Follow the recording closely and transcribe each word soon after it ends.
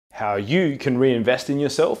how you can reinvest in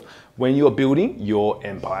yourself when you're building your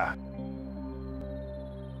empire.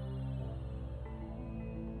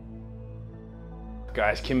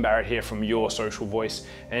 Guys, Kim Barrett here from Your Social Voice,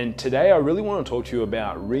 and today I really want to talk to you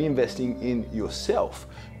about reinvesting in yourself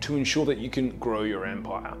to ensure that you can grow your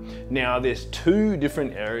empire. Now, there's two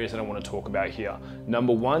different areas that I want to talk about here.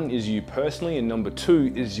 Number one is you personally, and number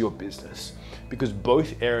two is your business, because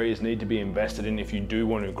both areas need to be invested in if you do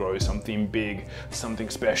want to grow something big, something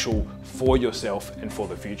special for yourself and for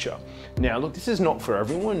the future. Now, look, this is not for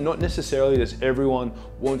everyone. Not necessarily does everyone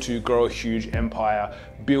want to grow a huge empire,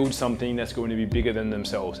 build something that's going to be bigger than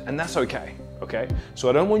themselves, and that's okay. Okay, so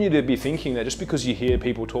I don't want you to be thinking that just because you hear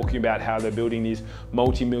people talking about how they're building these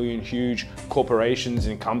multi-million huge corporations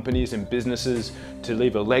and companies and businesses to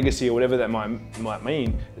leave a legacy or whatever that might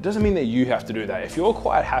mean, it doesn't mean that you have to do that. If you're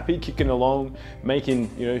quite happy kicking along,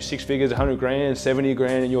 making 6 figures, 100 grand, 70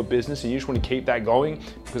 grand in your business, and you just want to keep that going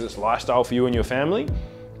because it's lifestyle for you and your family,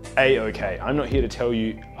 A-okay. I'm not here to tell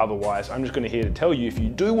you otherwise. I'm just here to tell you, if you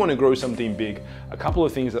do want to grow something big, a couple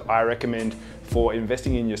of things that I recommend for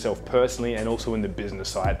investing in yourself personally and also in the business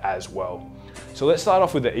side as well. So let's start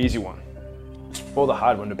off with the easy one, or the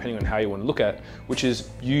hard one, depending on how you want to look at it, which is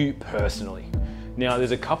you personally. Now,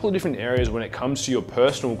 there's a couple of different areas when it comes to your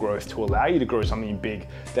personal growth to allow you to grow something big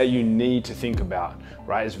that you need to think about,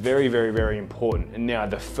 right? It's very, very, very important. And now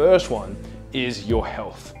the first one is your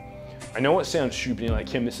health. I know it sounds stupid, like,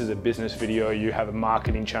 Kim, this is a business video, you have a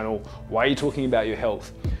marketing channel, why are you talking about your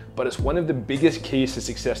health? But it's one of the biggest keys to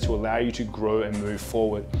success to allow you to grow and move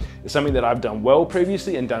forward. It's something that I've done well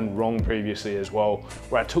previously and done wrong previously as well,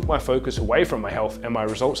 where I took my focus away from my health and my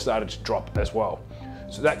results started to drop as well.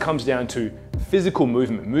 So that comes down to physical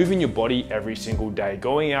movement, moving your body every single day,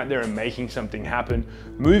 going out there and making something happen,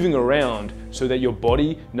 moving around so that your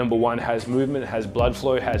body, number one, has movement, has blood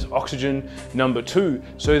flow, has oxygen. Number two,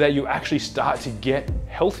 so that you actually start to get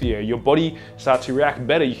healthier. Your body starts to react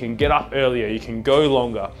better. You can get up earlier, you can go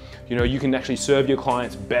longer, you can actually serve your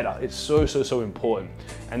clients better. It's so, so, so important.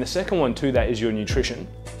 And the second one to that is your nutrition.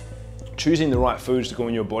 Choosing the right foods to go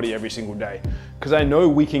in your body every single day. Because I know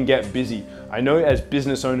we can get busy. I know as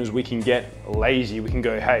business owners, we can get lazy. We can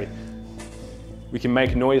go, hey, we can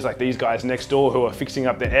make noise like these guys next door who are fixing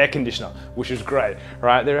up their air conditioner, which is great,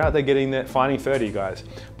 right? They're out there getting that, finding 30 guys.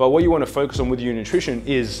 But what you want to focus on with your nutrition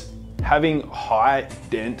is having high,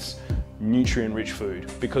 dense, nutrient-rich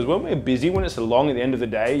food. Because when we're busy, when it's long at the end of the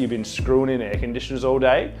day, you've been screwing in air conditioners all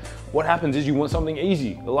day, what happens is you want something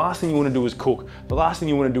easy. The last thing you want to do is cook. The last thing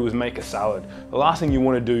you want to do is make a salad. The last thing you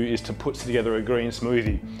want to do is to put together a green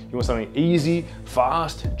smoothie. You want something easy,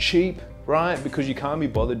 fast, cheap, right? Because you can't be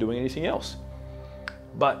bothered doing anything else.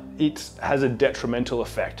 But it has a detrimental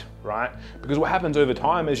effect, right? Because what happens over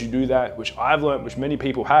time as you do that, which I've learned, which many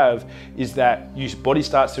people have, is that your body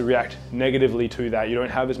starts to react negatively to that. You don't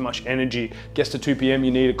have as much energy. Gets to 2 p.m,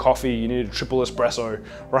 you need a coffee, you need a triple espresso,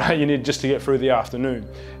 right? You need just to get through the afternoon.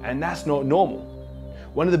 And that's not normal.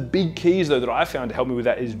 One of the big keys though that I found to help me with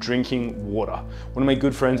that is drinking water. One of my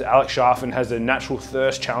good friends, Alex Sharfin, has a natural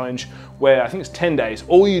thirst challenge where I think it's 10 days.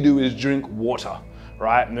 All you do is drink water.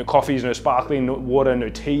 Right? No coffees, no sparkling water, no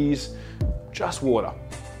teas, just water.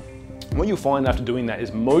 And what you'll find after doing that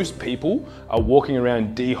is most people are walking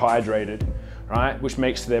around dehydrated, right? Which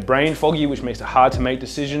makes their brain foggy, which makes it hard to make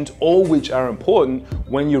decisions, all which are important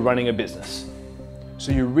when you're running a business.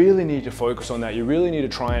 So you really need to focus on that. You really need to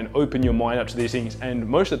try and open your mind up to these things. And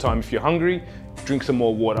most of the time, if you're hungry, drink some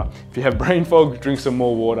more water. If you have brain fog, drink some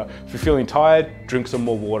more water. If you're feeling tired, drink some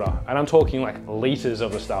more water. And I'm talking like liters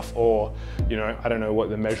of the stuff, or, I don't know what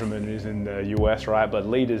the measurement is in the US, right? But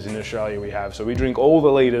liters in Australia we have. So we drink all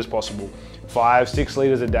the liters possible. 5, 6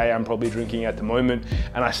 liters a day I'm probably drinking at the moment.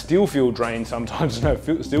 And I still feel drained sometimes, and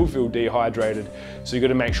I still feel dehydrated. So you got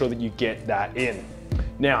to make sure that you get that in.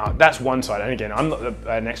 Now, that's one side, and again, I'm not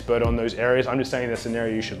an expert on those areas. I'm just saying that's an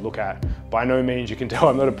area you should look at. By no means, you can tell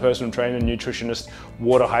I'm not a personal trainer, nutritionist,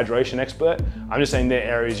 water hydration expert. I'm just saying they're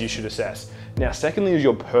areas you should assess. Now, secondly is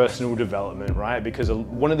your personal development, right? Because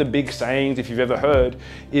one of the big sayings, if you've ever heard,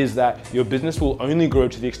 is that your business will only grow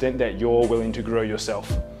to the extent that you're willing to grow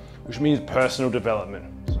yourself, which means personal development.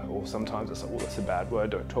 Or sometimes it's like, well, that's a bad word.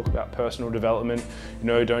 Don't talk about personal development.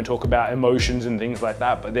 Don't talk about emotions and things like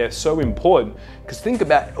that. But they're so important, because think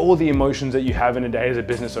about all the emotions that you have in a day as a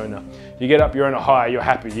business owner. You get up, you're on a high, you're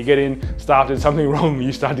happy. You get in, started something wrong,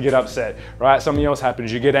 you start to get upset, right? Something else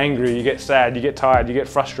happens, you get angry, you get sad, you get tired, you get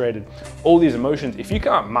frustrated. All these emotions, if you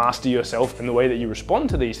can't master yourself and the way that you respond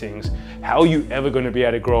to these things, how are you ever going to be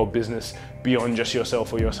able to grow a business, beyond just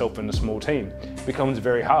yourself or yourself and a small team. It becomes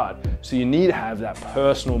very hard. So you need to have that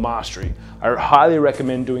personal mastery. I highly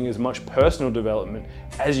recommend doing as much personal development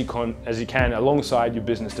as you can alongside your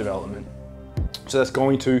business development. So that's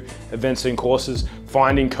going to events and courses,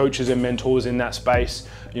 finding coaches and mentors in that space,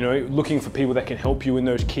 you know, looking for people that can help you in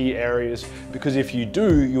those key areas. Because if you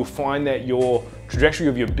do, you'll find that your trajectory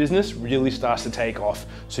of your business really starts to take off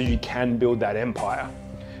so you can build that empire.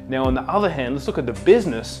 Now, on the other hand, let's look at the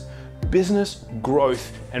business. Business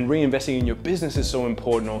growth and reinvesting in your business is so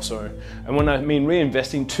important also. And when I mean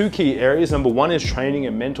reinvesting, two key areas. Number one is training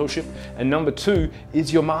and mentorship. And number two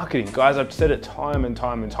is your marketing. Guys, I've said it time and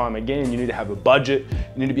time and time again, you need to have a budget.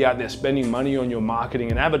 You need to be out there spending money on your marketing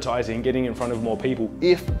and advertising, getting in front of more people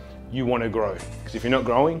if you want to grow. Because if you're not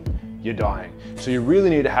growing, you're dying. So you really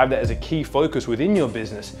need to have that as a key focus within your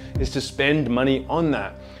business, is to spend money on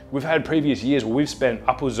that. We've had previous years where we've spent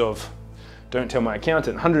upwards of, don't tell my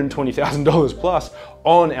accountant, $120,000 plus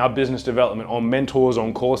on our business development, on mentors,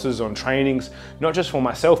 on courses, on trainings, not just for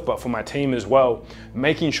myself, but for my team as well,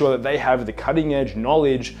 making sure that they have the cutting edge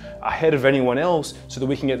knowledge ahead of anyone else so that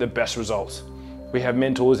we can get the best results. We have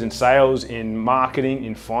mentors in sales, in marketing,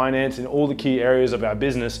 in finance, in all the key areas of our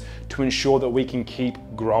business to ensure that we can keep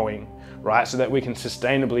growing, right? So that we can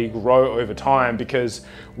sustainably grow over time, because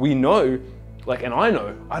we know, and I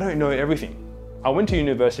know, I don't know everything. I went to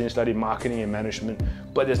university and studied marketing and management,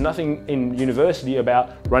 but there's nothing in university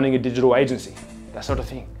about running a digital agency. That's not a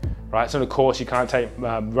thing, right? It's not a course you can't take,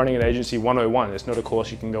 running an agency 101. It's not a course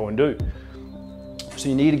you can go and do. So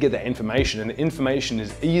you need to get that information, and the information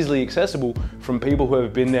is easily accessible from people who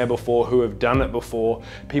have been there before, who have done it before,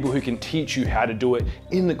 people who can teach you how to do it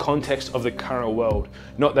in the context of the current world.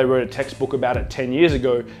 Not they wrote a textbook about it 10 years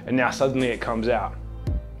ago and now suddenly it comes out.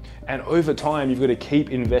 And over time, you've got to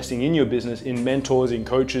keep investing in your business, in mentors, in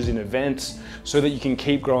coaches, in events, so that you can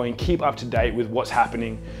keep growing, keep up to date with what's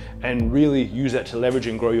happening, and really use that to leverage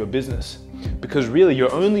and grow your business. Because really,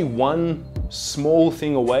 you're only one small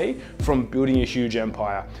thing away from building a huge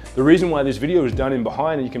empire. The reason why this video is done in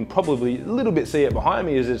behind, and you can probably a little bit see it behind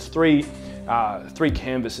me, is it's three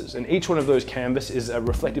canvases, and each one of those canvases is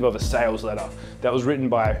reflective of a sales letter that was written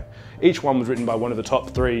by, each one was written by one of the top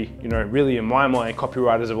three, really in my mind,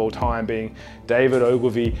 copywriters of all time, being David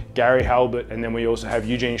Ogilvy, Gary Halbert, and then we also have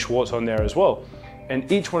Eugene Schwartz on there as well.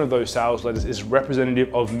 And each one of those sales letters is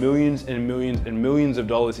representative of millions and millions and millions of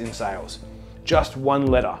dollars in sales. Just one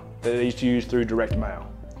letter that they used to use through direct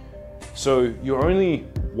mail. So you're only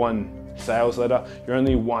one sales letter, you're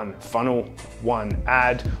only one funnel, one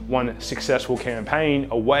ad, one successful campaign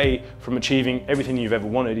away from achieving everything you've ever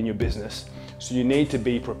wanted in your business. So you need to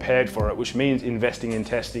be prepared for it, which means investing in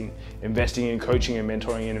testing, investing in coaching and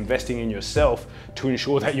mentoring, and investing in yourself to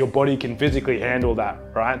ensure that your body can physically handle that,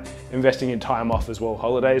 right? Investing in time off as well.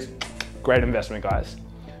 Holidays, great investment, guys.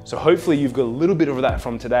 So hopefully you've got a little bit of that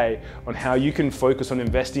from today on how you can focus on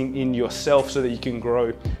investing in yourself so that you can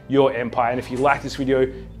grow your empire. And if you like this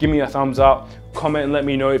video, give me a thumbs up, comment and let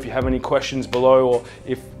me know if you have any questions below, or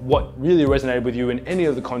if what really resonated with you in any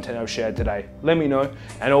of the content I've shared today. Let me know,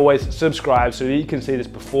 and always subscribe so that you can see this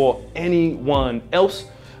before anyone else.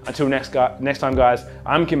 Until next time, guys,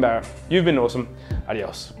 I'm Kim Barrett. You've been awesome.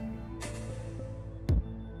 Adios.